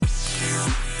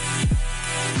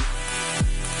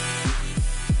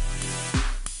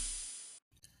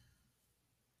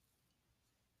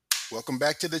Welcome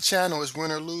back to the channel. It's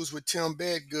Win or Lose with Tim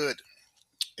Bedgood.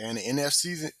 And the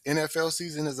NFL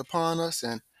season is upon us.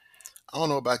 And I don't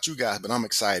know about you guys, but I'm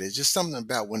excited. It's just something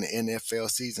about when the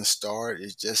NFL season starts.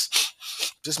 It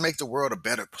just make the world a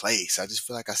better place. I just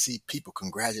feel like I see people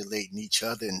congratulating each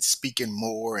other and speaking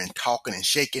more and talking and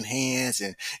shaking hands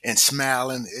and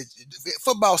smiling.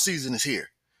 Football season is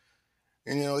here.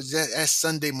 And it's that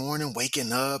Sunday morning,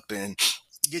 waking up and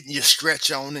getting your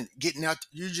stretch on and getting out.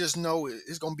 You just know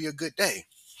it's going to be a good day.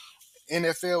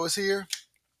 NFL is here.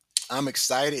 I'm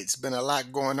excited. It's been a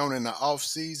lot going on in the off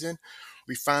season.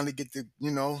 We finally get the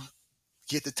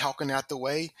talking out the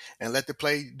way and let the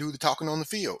play do the talking on the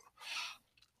field.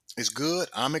 It's good.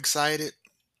 I'm excited.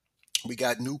 We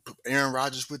got new Aaron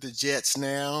Rodgers with the Jets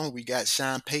now. We got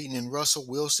Sean Payton and Russell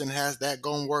Wilson. How's that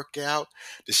going to work out?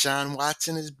 Deshaun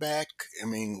Watson is back. I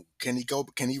mean, can he go?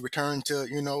 Can he return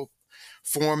to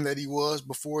form that he was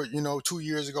before? 2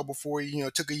 years ago before he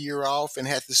took a year off and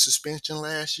had the suspension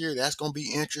last year. That's going to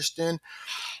be interesting.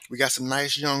 We got some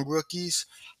nice young rookies.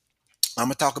 I'm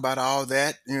gonna talk about all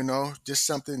that, just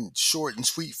something short and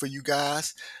sweet for you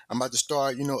guys. I'm about to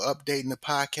start, updating the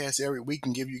podcast every week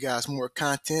and give you guys more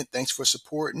content. Thanks for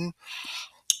supporting.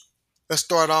 Let's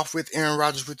start off with Aaron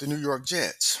Rodgers with the New York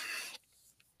Jets.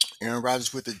 Aaron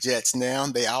Rodgers with the Jets now.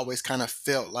 They always kind of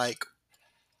felt like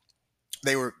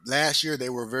last year they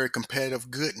were very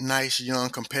competitive, good, nice, young,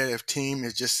 competitive team.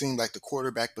 It just seemed like the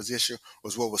quarterback position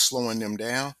was what was slowing them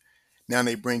down. Now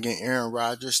they bring in Aaron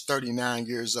Rodgers, 39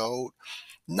 years old.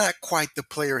 Not quite the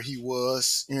player he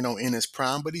was, in his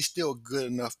prime, but he's still a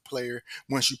good enough player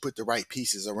once you put the right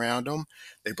pieces around him.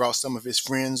 They brought some of his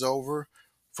friends over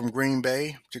from Green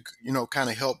Bay to, kind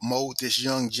of help mold this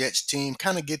young Jets team,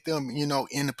 kind of get them,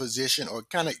 in a position or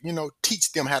kind of,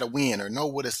 teach them how to win or know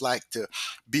what it's like to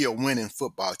be a winning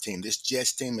football team. This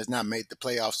Jets team has not made the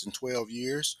playoffs in 12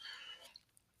 years.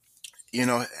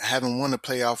 Haven't won a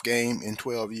playoff game in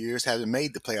 12 years, haven't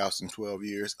made the playoffs in 12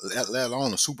 years, let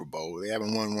alone a Super Bowl. They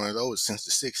haven't won one of those since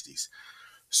the 60s.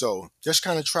 So just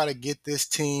kind of try to get this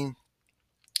team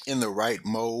in the right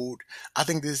mode. I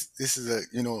think this is a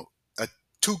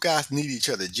two guys need each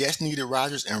other. Jets needed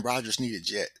Rodgers and Rodgers needed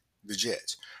the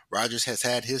Jets. Rodgers has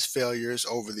had his failures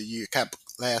over the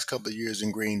last couple of years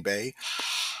in Green Bay,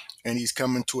 and he's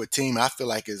coming to a team I feel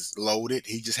like is loaded.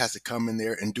 He just has to come in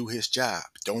there and do his job.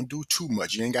 Don't do too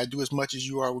much. You ain't got to do as much as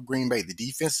you are with Green Bay. The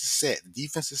defense is set. The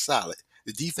defense is solid.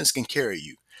 The defense can carry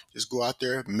you. Just go out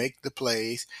there, make the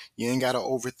plays. You ain't got to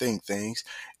overthink things.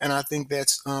 And I think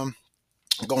that's going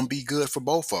to be good for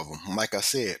both of them. Like I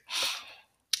said,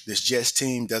 this Jets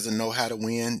team doesn't know how to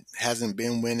win, hasn't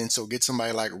been winning. So get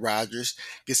somebody like Rodgers,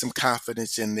 get some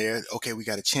confidence in there. Okay, we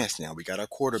got a chance now. We got our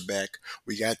quarterback.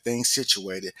 We got things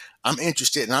situated. I'm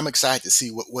interested and I'm excited to see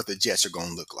what the Jets are going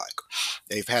to look like.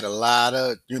 They've had a lot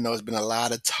of, it's been a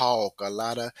lot of talk, they're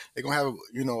going to have,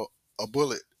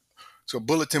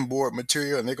 bulletin board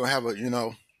material, and they're going to have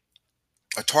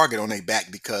a target on their back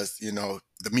because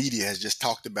the media has just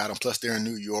talked about them. Plus, they're in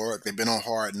New York. They've been on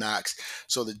Hard Knocks.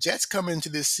 So the Jets come into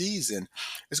this season.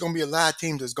 There's going to be a lot of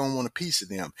teams that's going to want a piece of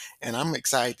them, and I'm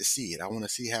excited to see it. I want to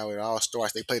see how it all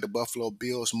starts. They play the Buffalo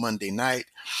Bills Monday night.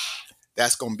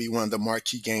 That's going to be one of the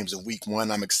marquee games of Week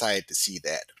 1. I'm excited to see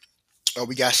that.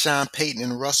 We got Sean Payton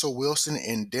and Russell Wilson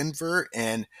in Denver,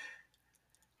 and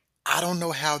I don't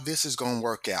know how this is going to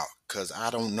work out because I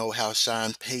don't know how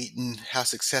Sean Payton, how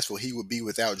successful he would be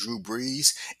without Drew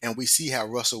Brees. And we see how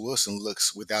Russell Wilson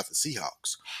looks without the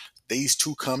Seahawks. These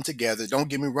two come together. Don't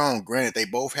get me wrong. Granted, they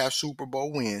both have Super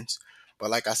Bowl wins. But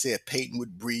like I said, Payton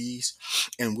with Brees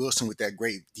and Wilson with that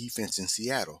great defense in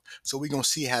Seattle. So we're going to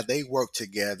see how they work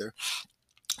together.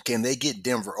 Can they get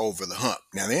Denver over the hump?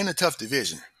 Now, they're in a tough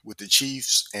division with the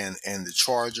Chiefs and the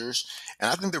Chargers. And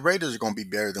I think the Raiders are going to be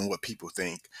better than what people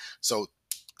think. So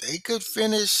they could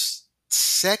finish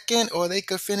second or they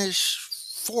could finish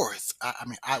fourth.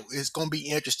 It's going to be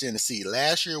interesting to see.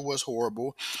 Last year was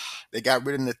horrible. They got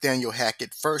rid of Nathaniel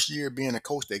Hackett. First year being a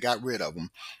coach, they got rid of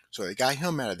him. So they got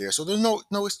him out of there. So there's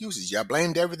no excuses. Y'all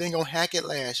blamed everything on Hackett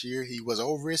last year. He was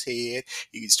over his head.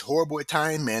 He's horrible at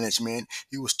time management.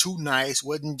 He was too nice.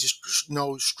 Wasn't just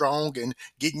strong and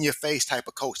get in your face type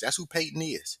of coach. That's who Peyton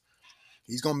is.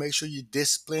 He's gonna make sure you're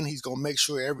disciplined. He's gonna make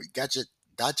sure got your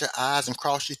dot your I's and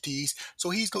cross your T's.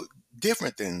 So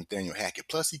different than Daniel Hackett.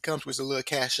 Plus, he comes with a little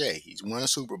cachet. He's won a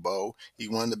Super Bowl. He's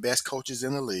one of the best coaches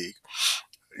in the league.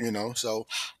 So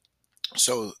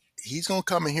he's gonna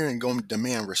come in here and gonna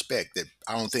demand respect that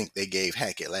I don't think they gave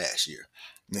Hackett last year.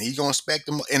 Now he's gonna expect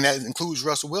them, and that includes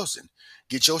Russell Wilson.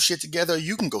 Get your shit together, or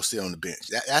you can go sit on the bench.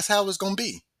 That's how it's gonna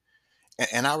be,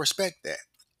 and I respect that.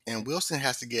 And Wilson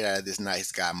has to get out of this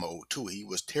nice guy mode too. He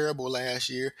was terrible last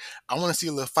year. I want to see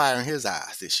a little fire in his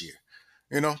eyes this year.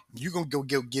 You're gonna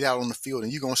get out on the field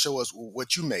and you're gonna show us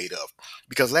what you made of.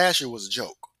 Because last year was a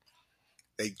joke.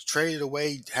 They traded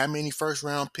away how many first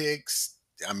round picks?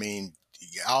 I mean,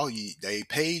 they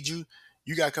paid you.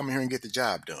 You got to come in here and get the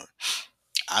job done.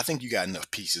 I think you got enough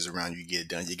pieces around you to get it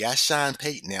done. You got Sean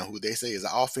Payton now, who they say is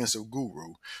an offensive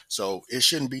guru. So it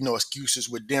shouldn't be no excuses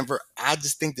with Denver. I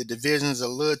just think the division's a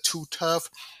little too tough.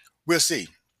 We'll see.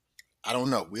 I don't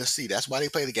know. We'll see. That's why they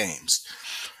play the games.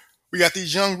 We got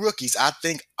these young rookies. I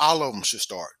think all of them should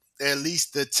start. At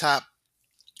least the top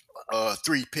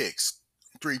three picks.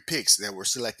 Three picks that were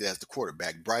selected as the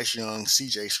quarterback: Bryce Young,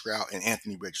 C.J. Stroud, and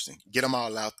Anthony Richardson. Get them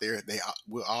all out there. They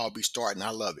will all be starting. I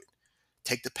love it.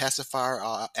 Take the pacifier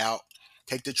out.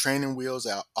 Take the training wheels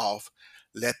out off.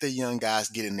 Let the young guys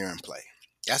get in there and play.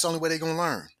 That's the only way they're gonna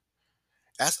learn.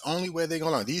 That's the only way they're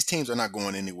gonna learn. These teams are not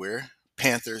going anywhere.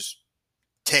 Panthers,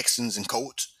 Texans, and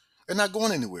Colts. They're not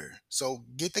going anywhere. So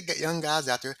get the young guys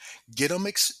out there. Get them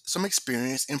some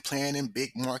experience in playing in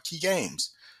big marquee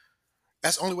games.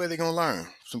 That's the only way they're gonna learn.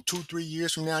 Some 2, 3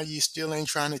 years from now, you still ain't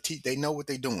trying to teach. They know what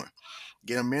they're doing.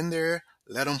 Get them in there,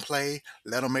 let them play,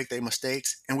 let them make their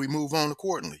mistakes, and we move on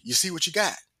accordingly. You see what you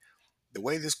got. The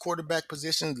way this quarterback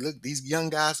position look, these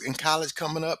young guys in college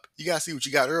coming up, you gotta see what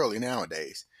you got early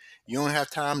nowadays. You don't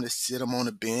have time to sit them on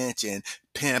the bench and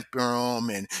pamper them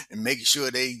and make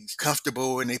sure they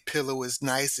comfortable and their pillow is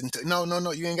nice. No, no, no,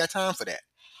 you ain't got time for that.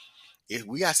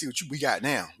 We gotta see we got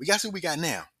now. We gotta see what we got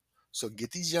now. So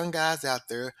get these young guys out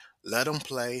there, let them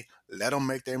play, let them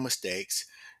make their mistakes,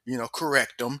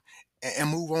 correct them, and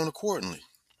move on accordingly.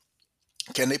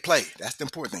 Can they play? That's the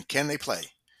important thing. Can they play?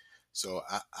 So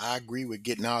I agree with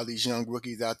getting all these young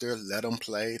rookies out there. Let them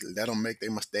play. Let them make their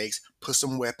mistakes. Put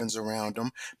some weapons around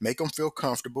them. Make them feel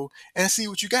comfortable and see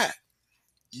what you got.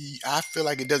 I feel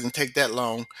like it doesn't take that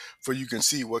long for you can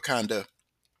see what kind of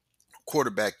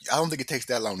quarterback. I don't think it takes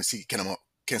that long to see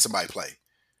can somebody play.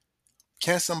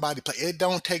 Can somebody play? It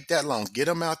don't take that long. Get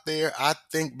them out there. I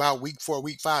think by week 4,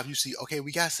 week 5, you see, okay,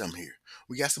 we got some here.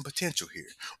 We got some potential here.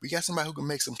 We got somebody who can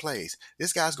make some plays.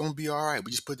 This guy's going to be all right. We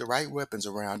just put the right weapons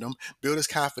around him, build his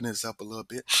confidence up a little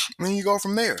bit, and then you go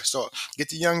from there. So get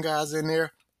the young guys in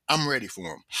there. I'm ready for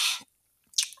them.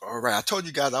 All right. I told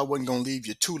you guys I wasn't going to leave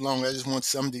you too long. I just want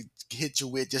something to hit you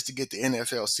with just to get the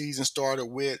NFL season started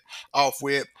off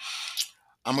with.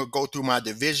 I'm going to go through my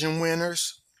division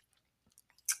winners.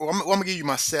 Well, I'm gonna give you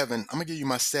my seven. I'm gonna give you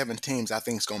my 7 teams I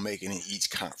think is gonna make it in each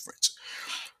conference.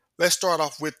 Let's start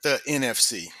off with the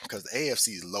NFC because the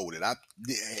AFC is loaded.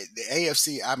 The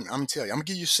AFC, I'm telling you, I'm gonna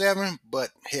give you 7, but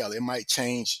hell, it might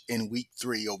change in week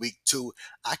 3 or week 2.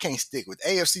 I can't stick with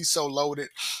AFC so loaded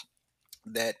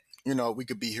that we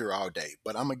could be here all day.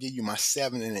 But I'm gonna give you my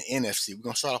 7 in the NFC. We're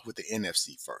gonna start off with the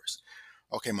NFC first.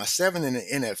 Okay, my 7 in the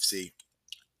NFC.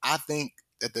 I think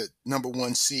that the number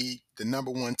one seed, the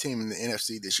number one team in the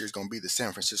NFC this year is going to be the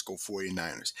San Francisco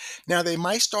 49ers. Now, they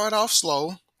might start off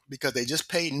slow because they just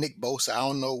paid Nick Bosa. I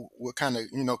don't know what kind of,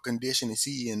 condition is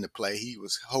he in to play. He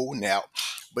was holding out,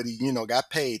 but he,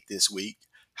 got paid this week.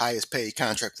 Highest paid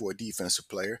contract for a defensive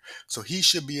player. So he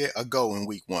should be a go in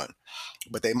week 1.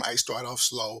 But they might start off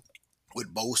slow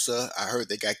with Bosa. I heard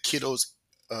they got Kittle's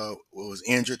was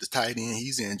injured, the tight end.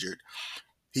 He's injured.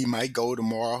 He might go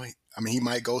tomorrow. I mean, he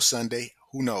might go Sunday.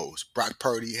 Who knows? Brock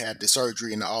Purdy had the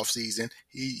surgery in the offseason.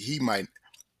 He might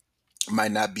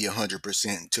not be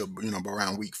 100% until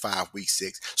around week 5, week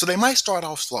 6. So they might start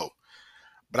off slow,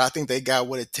 but I think they got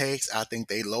what it takes. I think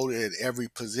they loaded at every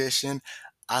position.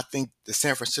 I think the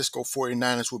San Francisco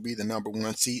 49ers will be the number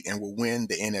 1 seed and will win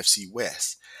the NFC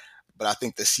West. But I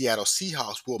think the Seattle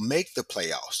Seahawks will make the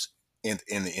playoffs in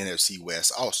the NFC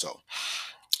West also.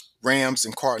 Rams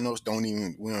and Cardinals don't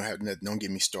get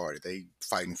me started. They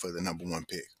fighting for the number 1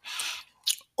 pick.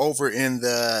 Over in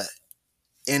the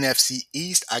NFC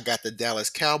East, I got the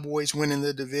Dallas Cowboys winning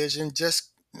the division.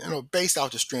 Just based off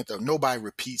the strength of nobody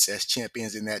repeats as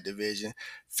champions in that division.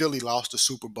 Philly lost the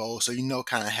Super Bowl, so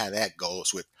kind of how that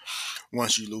goes with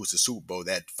once you lose the Super Bowl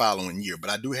that following year.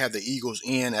 But I do have the Eagles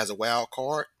in as a wild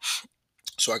card.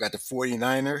 So I got the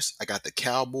 49ers, I got the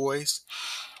Cowboys.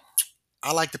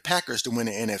 I like the Packers to win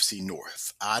the NFC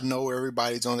North. I know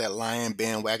everybody's on that Lion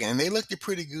bandwagon, and they looked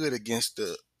pretty good against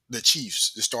the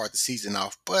Chiefs to start the season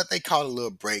off, but they caught a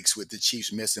little breaks with the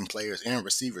Chiefs missing players and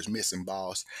receivers missing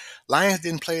balls. Lions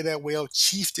didn't play that well.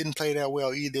 Chiefs didn't play that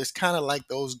well either. It's kind of like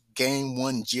those game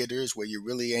 1 jitters where you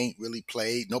really ain't really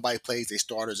played. Nobody plays their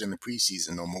starters in the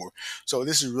preseason no more. So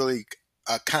this is really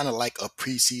kind of like a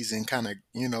preseason kind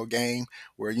of game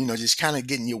where just kind of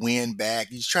getting your wind back.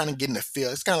 You're just trying to get in the feel.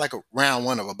 It's kind of like a round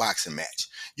one of a boxing match.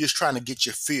 You're just trying to get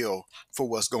your feel for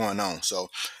what's going on. So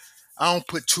I don't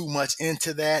put too much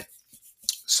into that.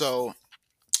 So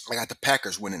I got the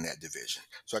Packers winning that division.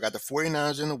 So I got the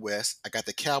 49ers in the West. I got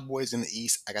the Cowboys in the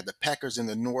East. I got the Packers in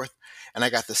the North. And I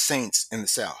got the Saints in the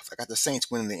South. I got the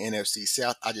Saints winning the NFC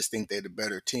South. I just think they're the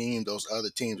better team. Those other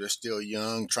teams are still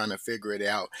young, trying to figure it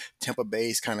out. Tampa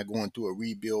Bay's kind of going through a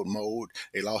rebuild mode.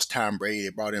 They lost Tom Brady. They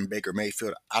brought in Baker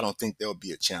Mayfield. I don't think there'll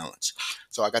be a challenge.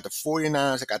 So I got the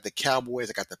 49ers. I got the Cowboys.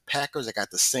 I got the Packers. I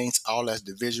got the Saints, all as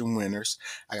division winners.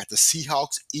 I got the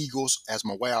Seahawks, Eagles as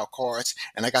my wild cards.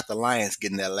 And I got the Lions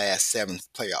getting that last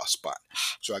seventh playoff spot.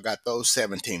 So I got those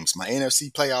 7 teams. My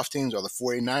NFC playoff teams are the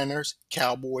 49ers,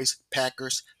 Cowboys,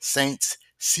 Packers, Saints,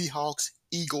 Seahawks,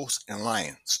 Eagles, and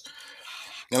Lions.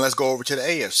 Now let's go over to the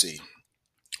AFC,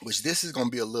 which this is going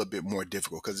to be a little bit more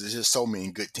difficult because there's just so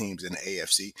many good teams in the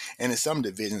AFC. And in some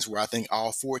divisions where I think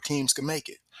all 4 teams can make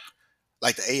it.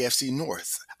 Like the AFC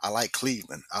North, I like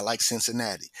Cleveland. I like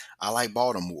Cincinnati. I like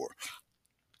Baltimore.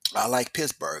 I like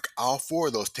Pittsburgh. All 4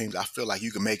 of those teams, I feel like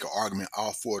you can make an argument.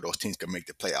 All 4 of those teams can make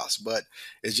the playoffs, but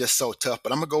it's just so tough.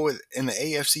 But I'm gonna go with in the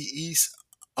AFC East.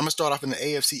 I'm gonna start off in the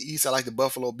AFC East. I like the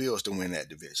Buffalo Bills to win that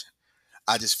division.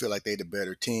 I just feel like they're the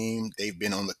better team. They've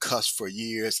been on the cusp for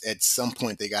years. At some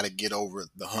point, they got to get over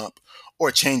the hump, or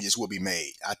changes will be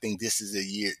made. I think this is a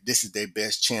year. This is their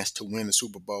best chance to win the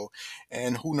Super Bowl,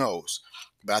 and who knows?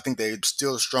 But I think they're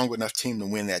still a strong enough team to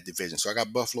win that division. So I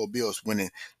got Buffalo Bills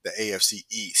winning the AFC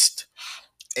East.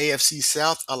 AFC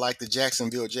South, I like the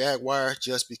Jacksonville Jaguars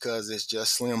just because it's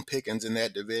just slim pickings in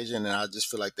that division, and I just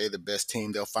feel like they're the best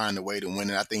team. They'll find a way to win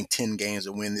it. I think 10 games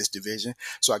will win this division.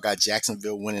 So I got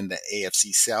Jacksonville winning the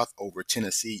AFC South over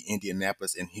Tennessee,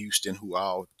 Indianapolis, and Houston, who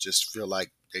all just feel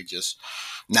like they just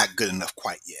not good enough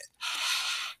quite yet.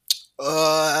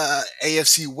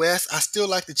 AFC West, I still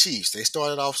like the Chiefs. They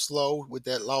started off slow with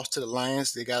that loss to the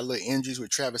Lions. They got a little injuries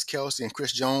with Travis Kelce and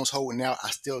Chris Jones holding out.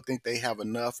 I still think they have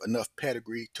enough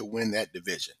pedigree to win that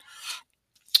division.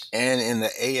 And in the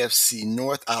AFC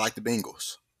North, I like the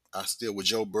Bengals. I still with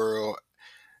Joe Burrow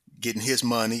getting his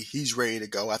money. He's ready to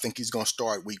go. I think he's going to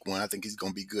start week 1. I think he's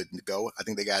going to be good to go. I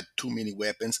think they got too many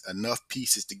weapons, enough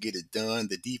pieces to get it done.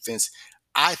 The defense,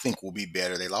 I think, will be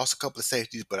better. They lost a couple of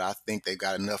safeties, but I think they've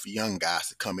got enough young guys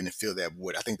to come in and fill that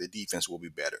void. I think the defense will be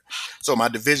better. So my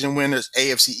division winners,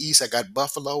 AFC East, I got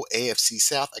Buffalo. AFC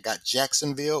South, I got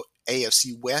Jacksonville.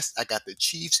 AFC West, I got the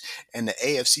Chiefs. And the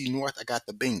AFC North, I got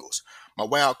the Bengals. My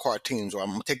wild card teams are,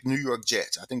 I'm going to take the New York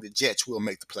Jets. I think the Jets will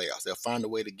make the playoffs. They'll find a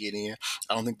way to get in.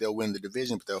 I don't think they'll win the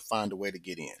division, but they'll find a way to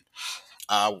get in.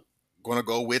 I'm going to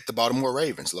go with the Baltimore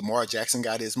Ravens. Lamar Jackson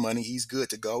got his money. He's good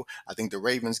to go. I think the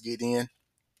Ravens get in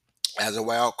as a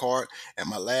wild card. And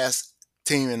my last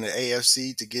team in the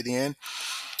AFC to get in,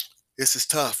 this is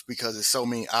tough because there's so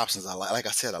many options. Like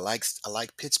I said, I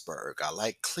like Pittsburgh. I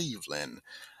like Cleveland.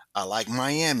 I like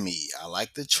Miami. I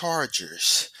like the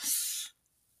Chargers.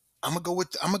 I'm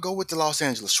gonna go with the Los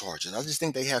Angeles Chargers. I just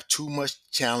think they have too much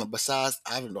talent. Besides,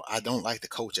 I don't like the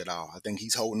coach at all. I think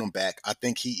he's holding them back. I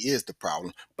think he is the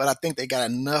problem. But I think they got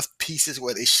enough pieces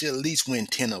where they should at least win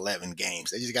 10, 11 games.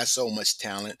 They just got so much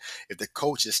talent. If the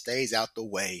coach just stays out the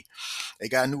way, they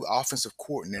got a new offensive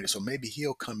coordinator, so maybe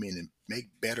he'll come in and make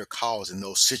better calls in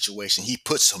those situations he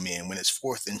puts them in when it's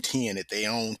 4th and 10 at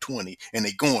their own 20 and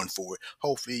they're going for it.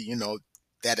 Hopefully,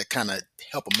 that'll kind of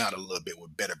help them out a little bit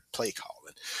with better play calling.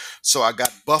 So I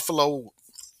got Buffalo,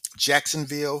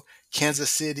 Jacksonville, Kansas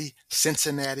City,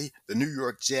 Cincinnati, the New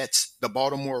York Jets, the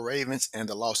Baltimore Ravens, and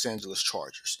the Los Angeles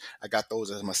Chargers. I got those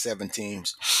as my 7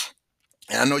 teams.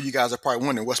 And I know you guys are probably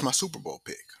wondering, what's my Super Bowl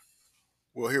pick?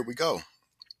 Well, here we go.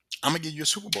 I'm going to give you a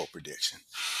Super Bowl prediction.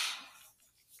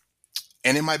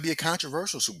 And it might be a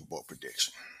controversial Super Bowl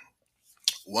prediction.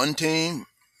 One team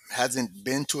hasn't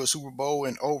been to a Super Bowl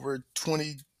in over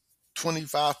 20,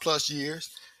 25 plus years,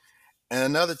 and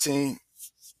another team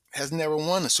has never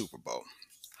won a Super Bowl.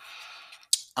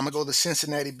 I'm going to go the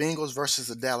Cincinnati Bengals versus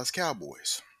the Dallas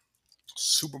Cowboys.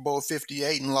 Super Bowl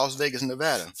 58 in Las Vegas,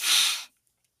 Nevada.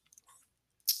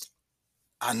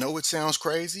 I know it sounds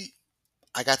crazy.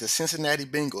 I got the Cincinnati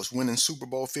Bengals winning Super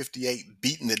Bowl 58,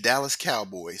 beating the Dallas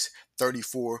Cowboys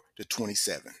 34-27.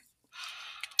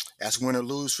 That's win or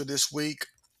lose for this week.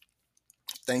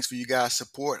 Thanks for you guys'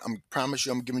 support. I promise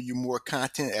you I'm giving you more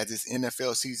content as this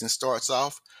NFL season starts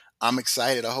off. I'm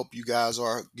excited. I hope you guys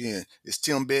are. Again, it's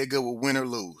Tim Bedgood with win or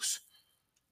lose.